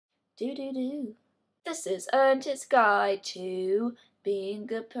Do. This is Earned Its Guide to being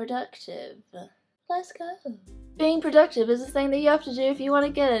productive. Let's go. Being productive is the thing that you have to do if you want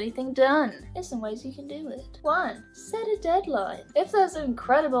to get anything done. There's some ways you can do it. 1. Set a deadline. If there's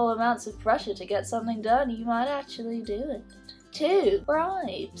incredible amounts of pressure to get something done, you might actually do it. 2.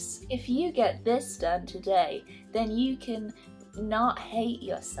 Bribes. If you get this done today, then you can not hate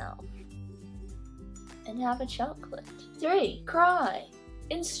yourself and have a chocolate. 3. Cry.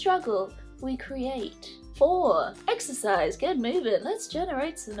 In struggle, we create. 4. Exercise, get moving, let's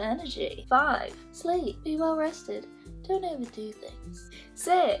generate some energy. 5. Sleep, be well rested, don't overdo things.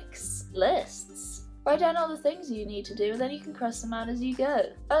 6. Lists. Write down all the things you need to do and then you can cross them out as you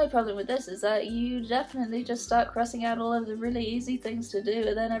go. Only problem with this is that you definitely just start crossing out all of the really easy things to do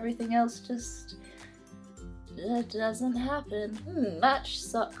and then everything else just doesn't happen. Match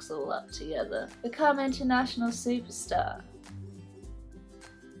socks all up together. Become international superstar.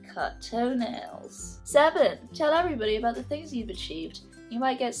 Cut toenails. 7. Tell everybody about the things you've achieved. You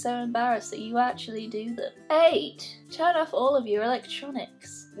might get so embarrassed that you actually do them. 8. Turn off all of your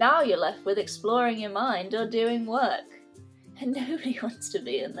electronics. Now you're left with exploring your mind or doing work. And nobody wants to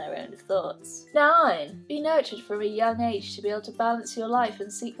be in their own thoughts. 9. Be nurtured from a young age to be able to balance your life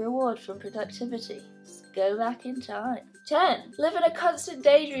and seek reward from productivity. So go back in time. 10. Live in a constant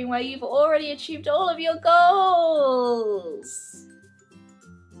daydream where you've already achieved all of your goals.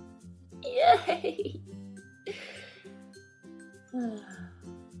 Yay!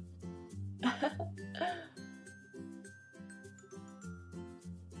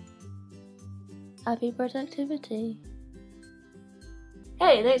 Happy productivity.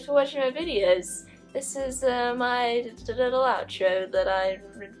 Hey, thanks for watching my videos. This is my little outro that I'm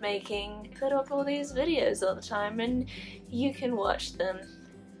making. I put up all these videos all the time and you can watch them.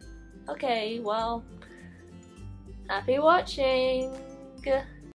 Okay, well, happy watching!